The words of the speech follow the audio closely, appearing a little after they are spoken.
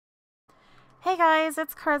Hey guys,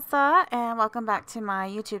 it's Carissa and welcome back to my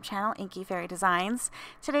YouTube channel, Inky Fairy Designs.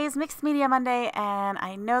 Today is Mixed Media Monday and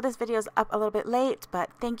I know this video is up a little bit late,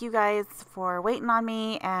 but thank you guys for waiting on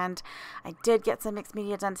me, and I did get some mixed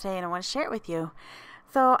media done today and I want to share it with you.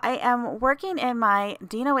 So I am working in my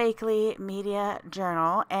Dina Wakley media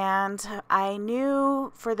journal, and I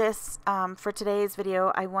knew for this, for today's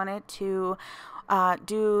video, I wanted to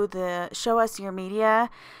do the Show Us Your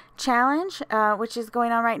Media challenge, which is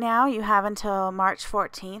going on right now. You have until March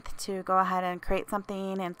 14th to go ahead and create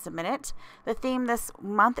something and submit it. The theme this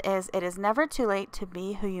month is It Is Never Too Late to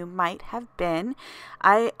Be Who You Might Have Been.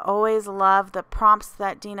 I always love the prompts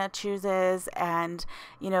that Dina chooses, and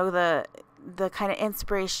you know, the kind of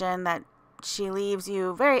inspiration that she leaves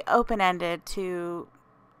you very open-ended to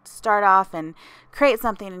start off and create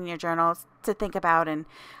something in your journals to think about, and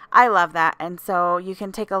I love that. And so you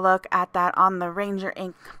can take a look at that on the Ranger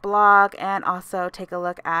Ink blog and also take a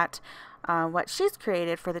look at what she's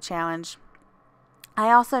created for the challenge.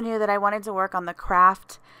 I also knew that I wanted to work on the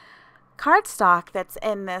Kraft cardstock that's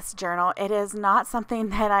in this journal. It is not something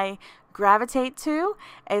that I gravitate to.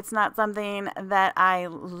 It's not something that I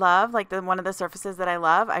love, like one of the surfaces that I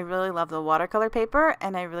love. I really love the watercolor paper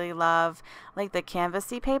and I really love like the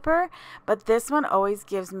canvasy paper, but this one always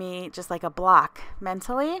gives me just like a block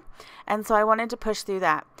mentally, and so I wanted to push through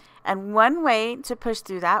that. And one way to push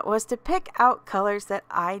through that was to pick out colors that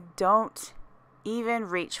I don't even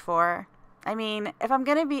reach for. I mean, if I'm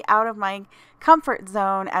going to be out of my comfort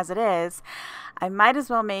zone as it is, I might as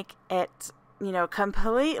well make it, you know,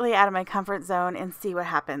 completely out of my comfort zone and see what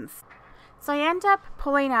happens. So I end up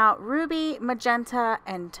pulling out ruby, magenta,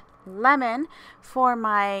 and lemon for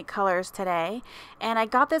my colors today, and I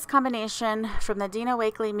got this combination from the Dina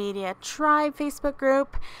Wakley Media Tribe Facebook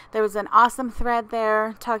group. There was an awesome thread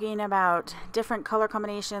there talking about different color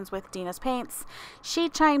combinations with Dina's paints. She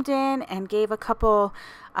chimed in and gave a couple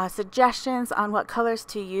suggestions on what colors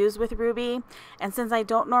to use with ruby, and since I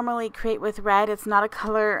don't normally create with red, it's not a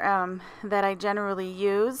color that I generally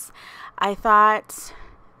use, I thought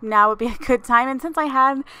now would be a good time. And since I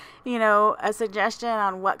had, you know, a suggestion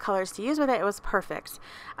on what colors to use with it, it was perfect.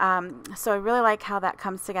 So I really like how that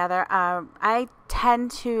comes together. I tend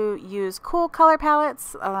to use cool color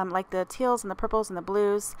palettes, like the teals and the purples and the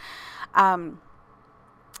blues.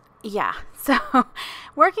 Yeah, so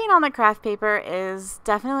working on the craft paper is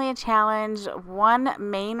definitely a challenge. One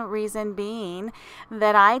main reason being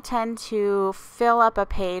that I tend to fill up a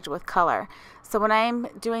page with color. So when I'm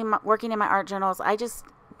working in my art journals, I just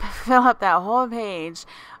fill up that whole page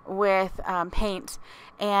with paint,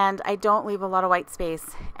 and I don't leave a lot of white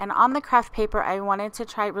space. And on the craft paper, I wanted to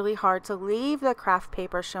try really hard to leave the craft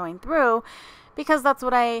paper showing through, because that's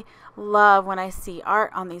what I love when I see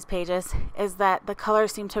art on these pages, is that the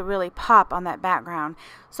colors seem to really pop on that background.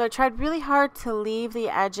 So I tried really hard to leave the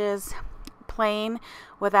edges plain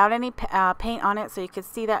without any paint on it so you could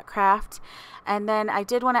see that craft. And then I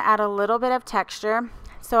did want to add a little bit of texture.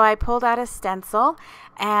 So I pulled out a stencil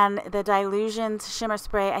and the Dylusions shimmer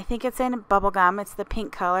spray. I think it's in Bubblegum. It's the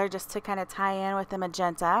pink color, just to kind of tie in with the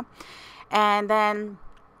magenta. And then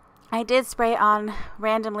I did spray on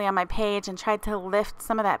randomly on my page and tried to lift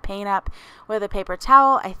some of that paint up with a paper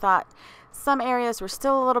towel. I thought some areas were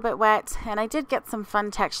still a little bit wet, and I did get some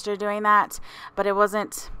fun texture doing that, but it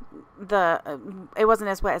wasn't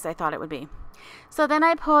as wet as I thought it would be. So then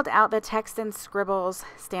I pulled out the Text and Scribbles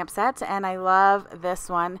stamp set, and I love this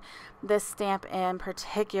one, this stamp in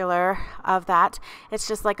particular of that. It's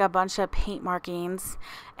just like a bunch of paint markings,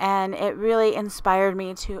 and it really inspired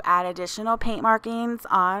me to add additional paint markings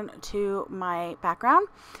on to my background.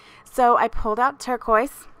 So I pulled out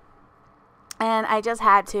turquoise, and I just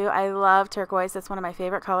had to. I love turquoise. It's one of my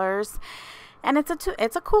favorite colors. And it's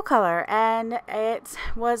a cool color, and it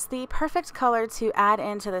was the perfect color to add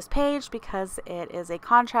into this page because it is a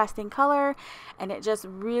contrasting color, and it just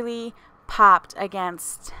really popped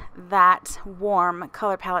against that warm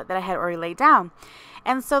color palette that I had already laid down.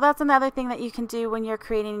 And so that's another thing that you can do when you're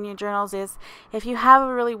creating in your journals is, if you have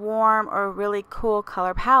a really warm or really cool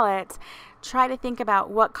color palette, try to think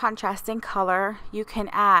about what contrasting color you can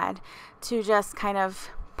add to just kind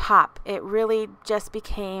of pop. It really just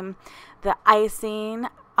became the icing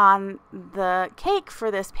on the cake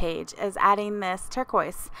for this page, is adding this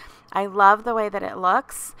turquoise. I love the way that it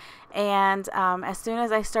looks, and as soon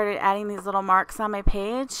as I started adding these little marks on my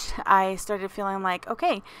page, I started feeling like,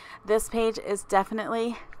 okay, this page is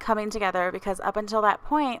definitely coming together, because up until that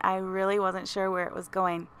point I really wasn't sure where it was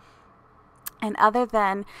going. And other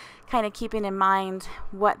than kind of keeping in mind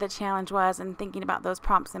what the challenge was and thinking about those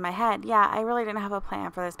prompts in my head, yeah, I really didn't have a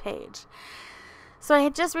plan for this page. So I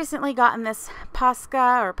had just recently gotten this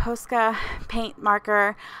Posca paint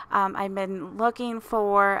marker. I've been looking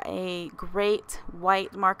for a great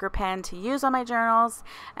white marker pen to use on my journals,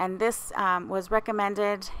 and this was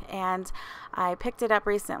recommended, and I picked it up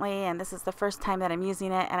recently, and this is the first time that I'm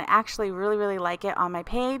using it, and I actually really like it on my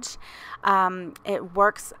page. It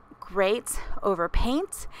works great over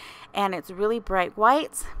paint, and it's really bright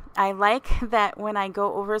white. I like that when I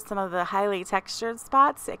go over some of the highly textured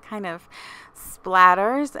spots, it kind of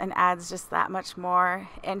splatters and adds just that much more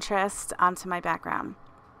interest onto my background.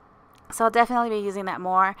 So I'll definitely be using that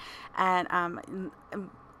more. And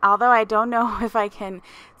although I don't know if I can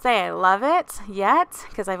say I love it yet,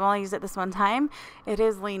 because I've only used it this one time, it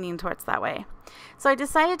is leaning towards that way. So I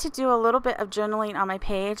decided to do a little bit of journaling on my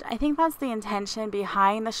page. I think that's the intention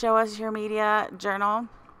behind the Show Us Your Media journal,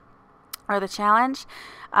 or the challenge,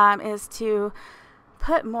 is to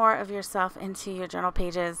put more of yourself into your journal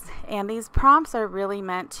pages. And these prompts are really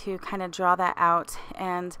meant to kind of draw that out.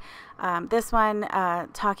 And this one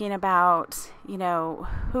talking about, you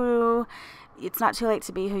know, it's not too late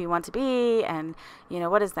to be who you want to be, and you know,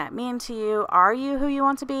 what does that mean to you? Are you who you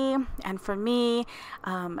want to be? And for me,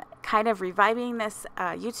 kind of reviving this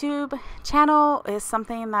YouTube channel is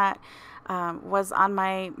something that was on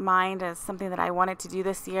my mind as something that I wanted to do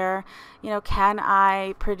this year. You know, can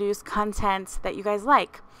I produce content that you guys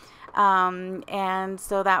like? And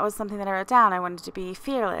so that was something that I wrote down. I wanted to be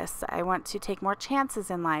fearless. I want to take more chances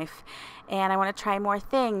in life, and I want to try more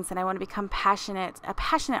things, and I want to become a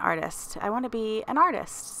passionate artist. I want to be an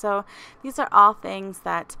artist. So these are all things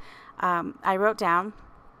that I wrote down,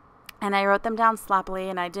 and I wrote them down sloppily,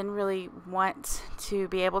 and I didn't really want to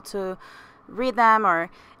be able to read them, or,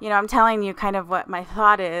 you know, I'm telling you kind of what my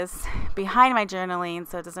thought is behind my journaling,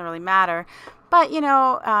 so it doesn't really matter. But, you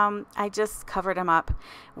know, I just covered them up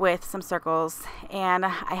with some circles, and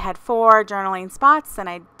I had 4 journaling spots, and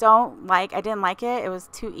I didn't like it. It was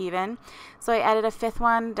too even. So I added a 5th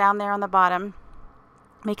one down there on the bottom,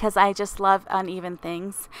 because I just love uneven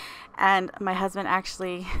things. And my husband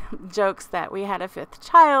actually jokes that we had a 5th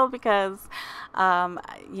child because,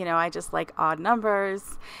 you know, I just like odd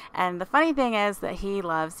numbers. And the funny thing is that he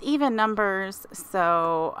loves even numbers.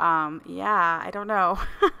 So, yeah, I don't know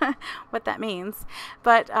what that means.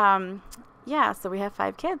 But, yeah, so we have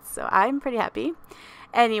 5 kids. So I'm pretty happy.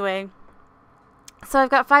 Anyway, so I've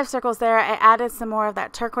got 5 circles there. I added some more of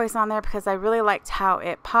that turquoise on there because I really liked how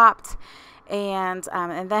it popped. And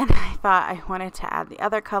then I thought I wanted to add the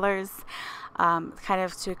other colors, kind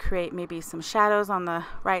of to create maybe some shadows on the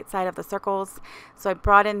right side of the circles. So I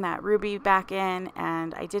brought in that ruby back in,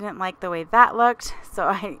 and I didn't like the way that looked. So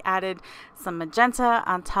I added some magenta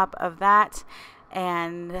on top of that,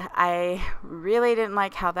 and I really didn't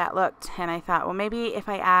like how that looked. And I thought, well, maybe if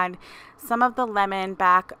I add some of the lemon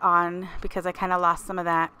back on, because I kind of lost some of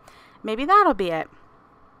that, maybe that'll be it.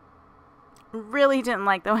 Really didn't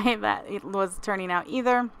like the way that it was turning out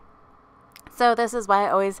either. So this is why I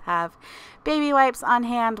always have baby wipes on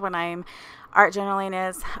hand when I'm art journaling,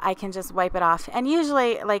 is I can just wipe it off. And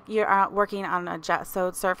usually, like, you're working on a jet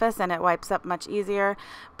sewed surface and it wipes up much easier.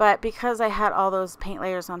 But because I had all those paint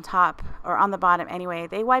layers on top, or on the bottom anyway,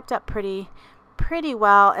 they wiped up pretty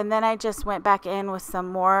well. And then I just went back in with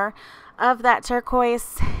some more of that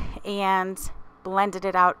turquoise and blended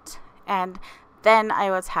it out, and then I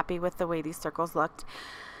was happy with the way these circles looked.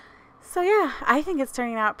 So yeah, I think it's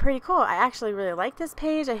turning out pretty cool. I actually really like this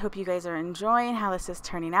page. I hope you guys are enjoying how this is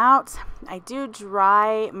turning out. I do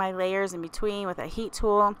dry my layers in between with a heat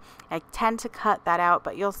tool. I tend to cut that out,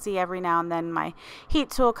 but you'll see every now and then my heat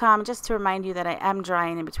tool come just to remind you that I am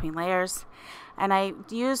drying in between layers. And I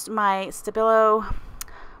used my Stabilo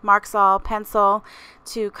Marksall pencil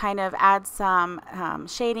to kind of add some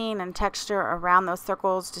shading and texture around those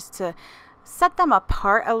circles, just to set them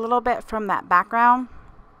apart a little bit from that background.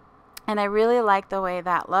 And I really like the way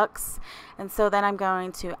that looks. And so then I'm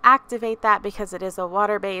going to activate that, because it is a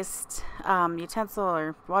water-based utensil,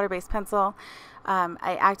 or water-based pencil.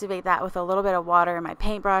 I activate that with a little bit of water in my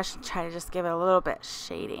paintbrush and try to just give it a little bit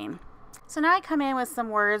shading. So now I come in with some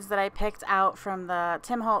words that I picked out from the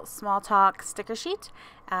Tim Holtz Small Talk sticker sheet.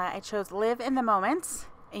 I chose live in the moment,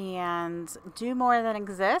 and do more than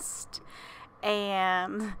exist,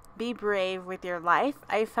 and be brave with your life.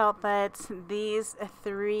 I felt that these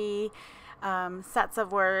 3 sets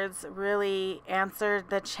of words really answered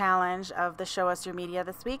the challenge of the Show Us Your Media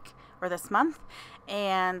this week or this month.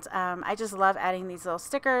 And I just love adding these little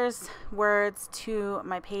stickers, words to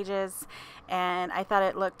my pages, and I thought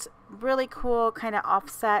it looked really cool, kind of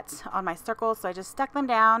offset on my circles, so I just stuck them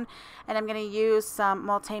down, and I'm going to use some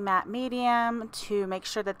multi-matte medium to make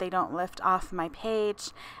sure that they don't lift off my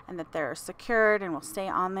page and that they're secured and will stay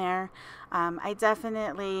on there. I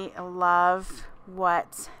definitely love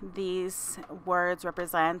what these words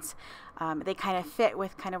represent. They kind of fit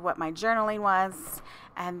with kind of what my journaling was,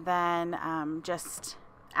 and then just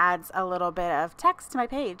adds a little bit of text to my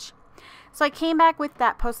page. So I came back with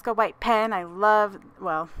that Posca white pen. I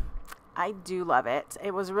do love it.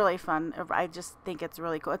 It was really fun. I just think it's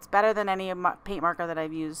really cool. It's better than any paint marker that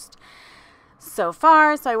I've used so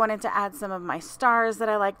far. So I wanted to add some of my stars that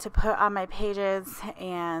I like to put on my pages,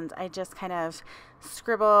 and I just kind of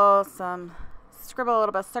scribble a little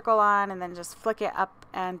bit of circle on, and then just flick it up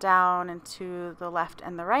and down and to the left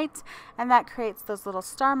and the right, and that creates those little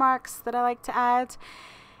star marks that I like to add.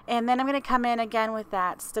 And then I'm going to come in again with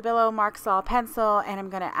that Stabilo Marks All pencil, and I'm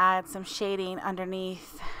going to add some shading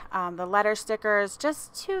underneath the letter stickers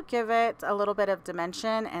just to give it a little bit of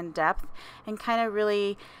dimension and depth and kind of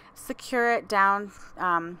really secure it down,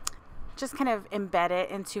 just kind of embed it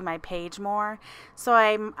into my page more. So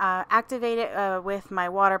I activate it with my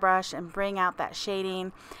water brush and bring out that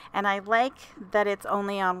shading, and I like that it's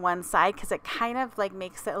only on one side because it kind of like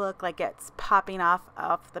makes it look like it's popping off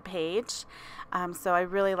the page. So I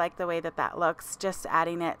really like the way that that looks, just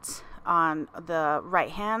adding it on the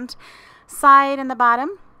right hand side and the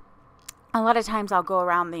bottom. A lot of times I'll go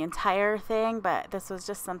around the entire thing, but this was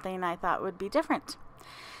just something I thought would be different.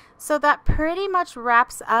 So that pretty much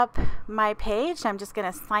wraps up my page. I'm just going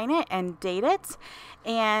to sign it and date it.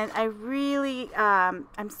 And I really,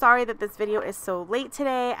 I'm sorry that this video is so late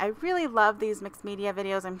today. I really love these mixed media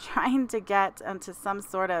videos. I'm trying to get into some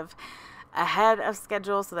sort of ahead of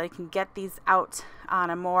schedule so that I can get these out on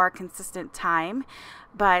a more consistent time.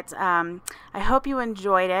 But I hope you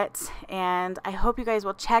enjoyed it, and I hope you guys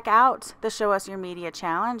will check out the Show Us Your Media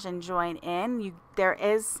Challenge and join in. There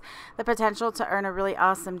is the potential to earn a really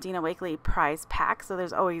awesome Dina Wakley prize pack, so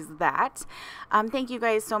there's always that. Thank you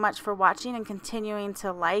guys so much for watching and continuing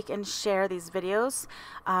to like and share these videos.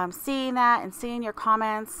 Seeing that and seeing your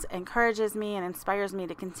comments encourages me and inspires me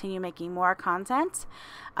to continue making more content.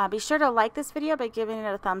 Be sure to like this video by giving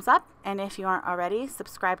it a thumbs up, and if you aren't already,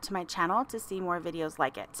 subscribe to my channel to see more videos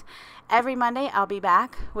like it. Every Monday I'll be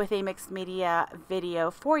back with a mixed media video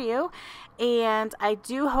for you, and I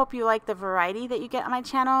do hope you like the variety that you get on my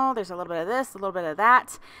channel. There's a little bit of this, a little bit of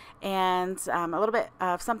that, and a little bit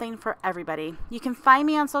of something for everybody. You can find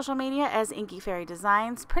me on social media as Inky Fairy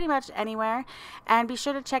Designs, pretty much anywhere, and be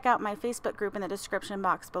sure to check out my Facebook group in the description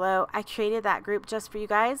box below. I created that group just for you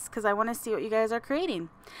guys because I want to see what you guys are creating.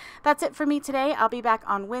 That's it for me today. I'll be back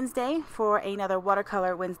on Wednesday for another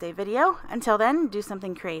Watercolor Wednesday video. Until then, do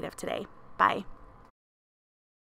something creative today. Bye.